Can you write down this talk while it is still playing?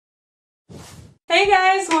Hey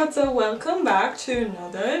guys, what's up? Welcome back to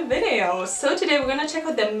another video. So today we're gonna check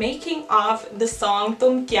out the making of the song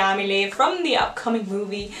Tum Kya Mile from the upcoming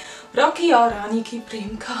movie Rocky aur Rani Kii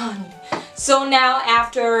Prem Kahaani. So now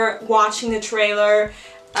after watching the trailer,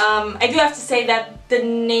 I do have to say that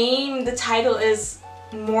the title is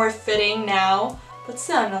more fitting now, but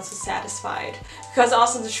still I'm not so satisfied. Because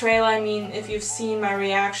also the trailer, I mean, if you've seen my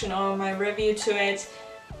reaction or my review to it,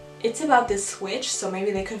 it's about this switch, so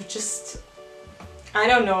maybe they could have just, I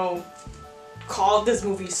don't know, called this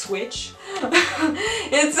movie Switch.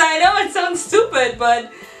 I know it sounds stupid,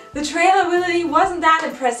 but the trailer really wasn't that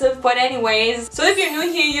impressive. But anyways, so if you're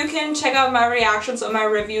new here, you can check out my reactions or my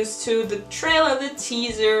reviews to the trailer, the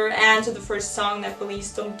teaser, and to the first song that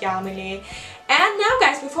released, Tum Kya Mile. And now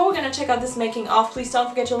guys, before we're gonna check out this making of, please don't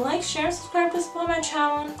forget to like, share, subscribe to support my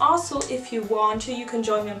channel. And also, if you want to, you can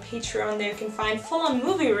join me on Patreon. There you can find full-on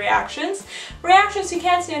movie reactions you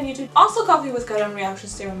can't see on YouTube. Also coffee with Karan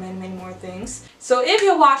reactions there, and many more things. So if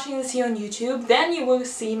you're watching this here on YouTube, then you will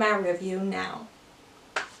see my review now.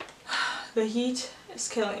 The heat is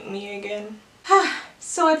killing me again.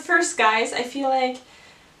 So at first guys, I feel like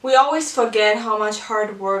we always forget how much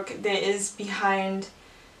hard work there is behind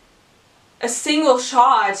a single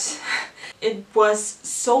shot. It was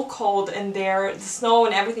so cold in there, the snow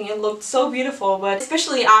and everything, it looked so beautiful, but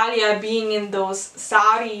especially Alia being in those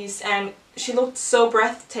saris, and she looked so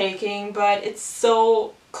breathtaking, but it's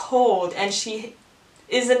so cold and she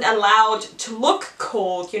isn't allowed to look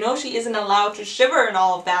cold, you know, she isn't allowed to shiver and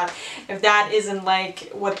all of that, if that isn't like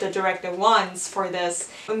what the director wants for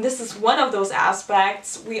this. And this is one of those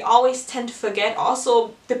aspects we always tend to forget.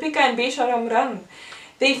 Also, the Pika and Besharam.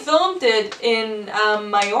 They filmed it in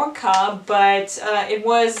Mallorca, but it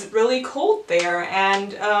was really cold there,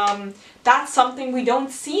 and that's something we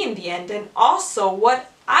don't see in the end. And also,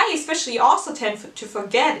 what I especially also tend to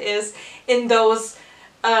forget is in those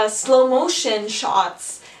slow motion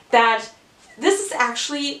shots that this is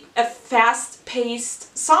actually a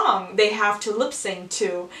fast-paced song they have to lip sync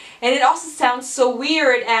to. And it also sounds so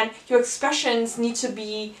weird, and your expressions need to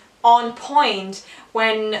be on point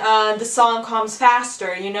when the song comes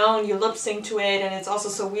faster, you know, and you lip sync to it, and it's also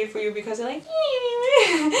so weird for you because you're like,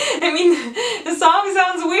 I mean, the song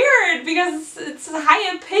sounds weird because it's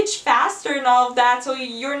higher pitch, faster and all of that, so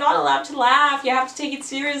you're not allowed to laugh, you have to take it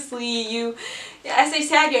seriously, as I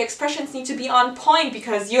said, your expressions need to be on point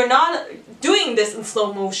because you're not doing this in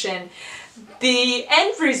slow motion. The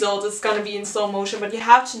end result is gonna be in slow motion, but you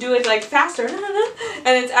have to do it like faster,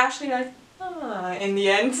 and it's actually like in the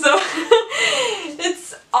end. So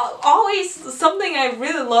it's always something I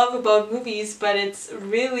really love about movies, but it's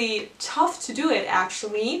really tough to do it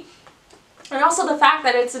actually. And also the fact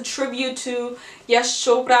that it's a tribute to Yash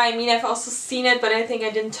Chopra. I mean, I've also seen it, but I think I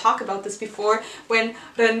didn't talk about this before. When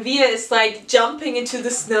Ranveer is like jumping into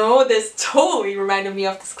the snow, this totally reminded me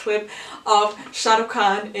of this clip of Shah Rukh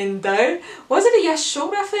Khan in Dar. Was it a Yash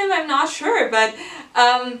Chopra film? I'm not sure, but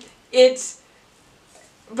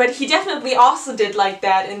but he definitely also did like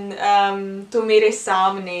that in Tu Mere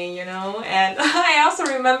Samne, you know. And I also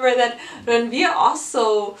remember that Ranveer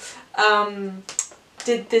also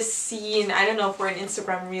did this scene, I don't know, for an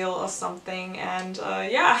Instagram reel or something, and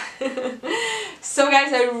yeah. So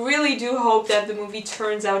guys, I really do hope that the movie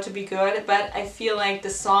turns out to be good, but I feel like the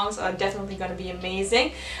songs are definitely gonna be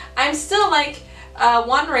amazing. I'm still like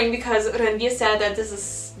wondering, because Ranveer said that this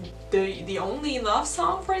is the only love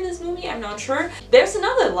song for this movie. I'm not sure. There's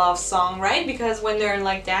another love song, right? Because when they're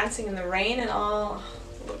like dancing in the rain and all,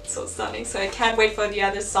 it looked so stunning. So I can't wait for the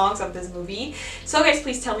other songs of this movie. So guys,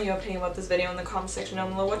 please tell me your opinion about this video in the comment section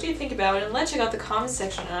down below. What do you think about it? And let's check out the comment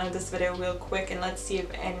section of this video real quick, and let's see if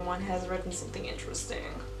anyone has written something interesting.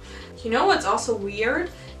 You know what's also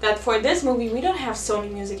weird? That for this movie we don't have Sony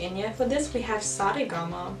Music in yet. For this we have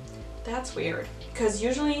Saregama. That's weird, because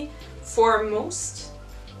usually for most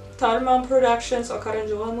Dharmendra productions or Karan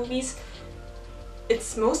Johar movies,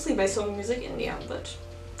 it's mostly by Sony Music India. But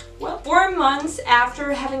well, 4 months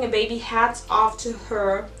after having a baby, hats off to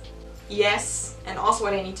her. Yes, and also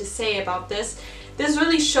what I need to say about this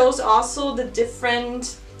really shows also the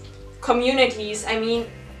different communities. I mean,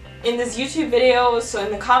 in this YouTube video, so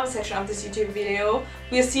in the comment section of this YouTube video,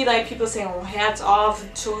 we'll see like people saying, oh, hats off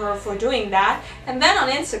to her for doing that. And then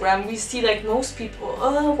on Instagram, we see like most people,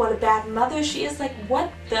 oh, what a bad mother she is. Like,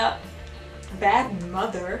 what the bad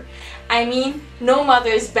mother? I mean, no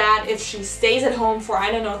mother is bad if she stays at home for,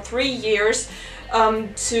 I don't know, 3 years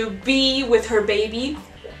to be with her baby.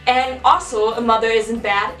 And also, a mother isn't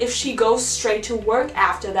bad if she goes straight to work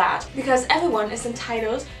after that, because everyone is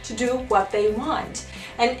entitled to do what they want.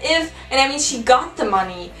 And I mean, she got the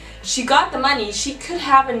money. she got the money, she could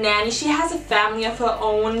have a nanny, she has a family of her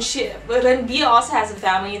own, Ranveer also has a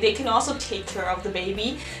family, they can also take care of the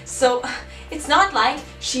baby. So it's not like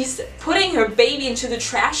she's putting her baby into the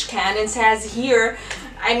trash can and says, here,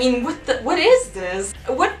 I mean, what is this?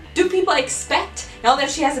 What do people expect? Now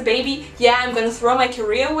that she has a baby, yeah, I'm gonna throw my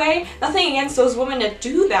career away. Nothing against those women that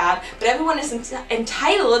do that, but everyone is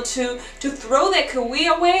entitled to throw their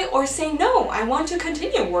career away or say, no, I want to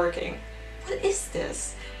continue working. What is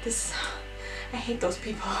this? I hate those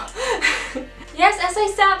people. Yes, as I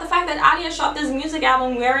said, the fact that Alia shot this music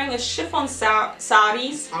album wearing a chiffon sari,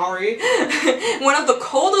 one of the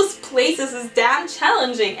coldest places is damn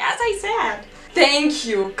challenging, as I said. Thank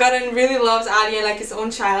you! Karan really loves Alia like his own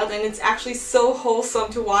child, and it's actually so wholesome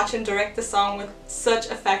to watch him direct the song with such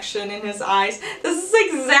affection in his eyes. This is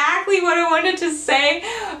exactly what I wanted to say.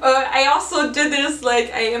 I also did this,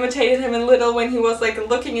 like, I imitated him in Little when he was like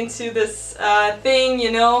looking into this thing,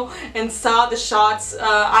 you know, and saw the shots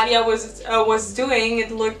Alia was doing.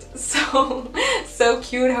 It looked so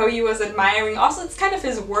cute how he was admiring. Also, it's kind of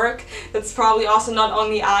his work. That's probably also not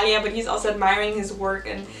only Alia, but he's also admiring his work,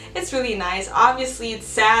 and it's really nice. Obviously, it's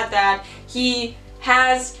sad that he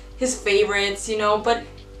has his favorites, you know, but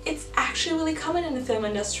it's actually really common in the film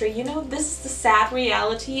industry. You know, this is the sad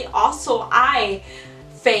reality also I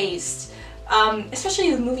faced.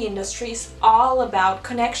 Especially the movie industry is all about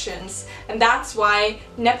connections, and that's why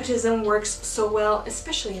nepotism works so well,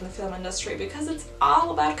 especially in the film industry, because it's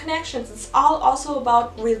all about connections. It's all also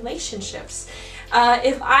about relationships.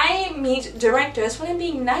 If I meet directors, when I'm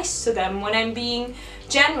being nice to them, when I'm being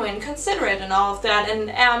genuine, considerate and all of that, and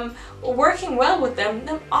am working well with them,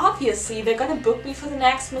 then obviously they're gonna book me for the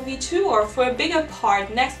next movie too, or for a bigger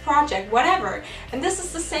part, next project, whatever. And this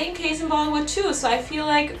is the same case in Bollywood too, so I feel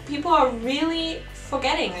like people are really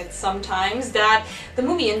forgetting it sometimes, that the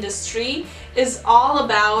movie industry is all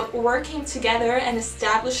about working together and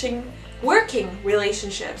establishing working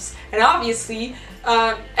relationships. And obviously,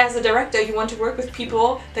 as a director, you want to work with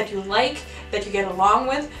people that you like, that you get along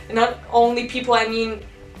with, and not only people, I mean,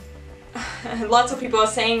 lots of people are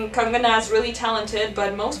saying Kangana is really talented,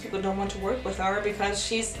 but most people don't want to work with her because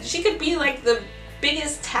she could be like the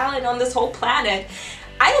biggest talent on this whole planet.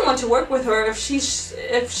 I don't want to work with her if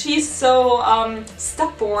she's so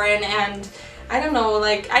stubborn, and I don't know,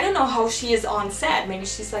 like, I don't know how she is on set. Maybe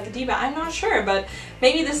she's like a diva, I'm not sure, but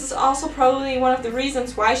maybe this is also probably one of the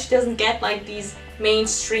reasons why she doesn't get like these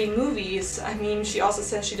mainstream movies. I mean, she also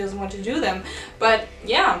says she doesn't want to do them, but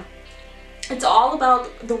yeah, it's all about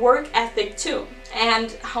the work ethic too,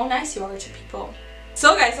 and how nice you are to people.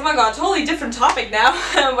 So guys, oh my god, totally different topic now.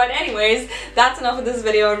 But anyways, that's enough of this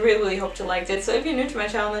video. I really hope you liked it. So if you're new to my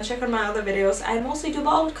channel, then check out my other videos. I mostly do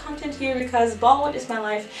Bollywood content here because Bollywood is my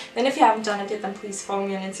life. And if you haven't done it yet, then please follow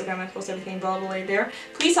me on Instagram. I post everything Bollywood there.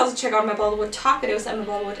 Please also check out my Bollywood talk videos and my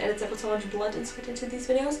Bollywood edits. I put so much blood and sweat into these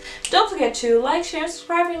videos. Don't forget to like, share,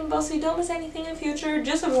 subscribe, and so you don't miss anything in the future.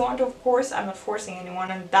 Just if you want to, of course. I'm not forcing anyone,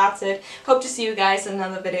 and that's it. Hope to see you guys in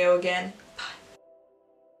another video again.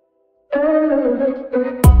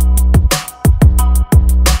 Bye.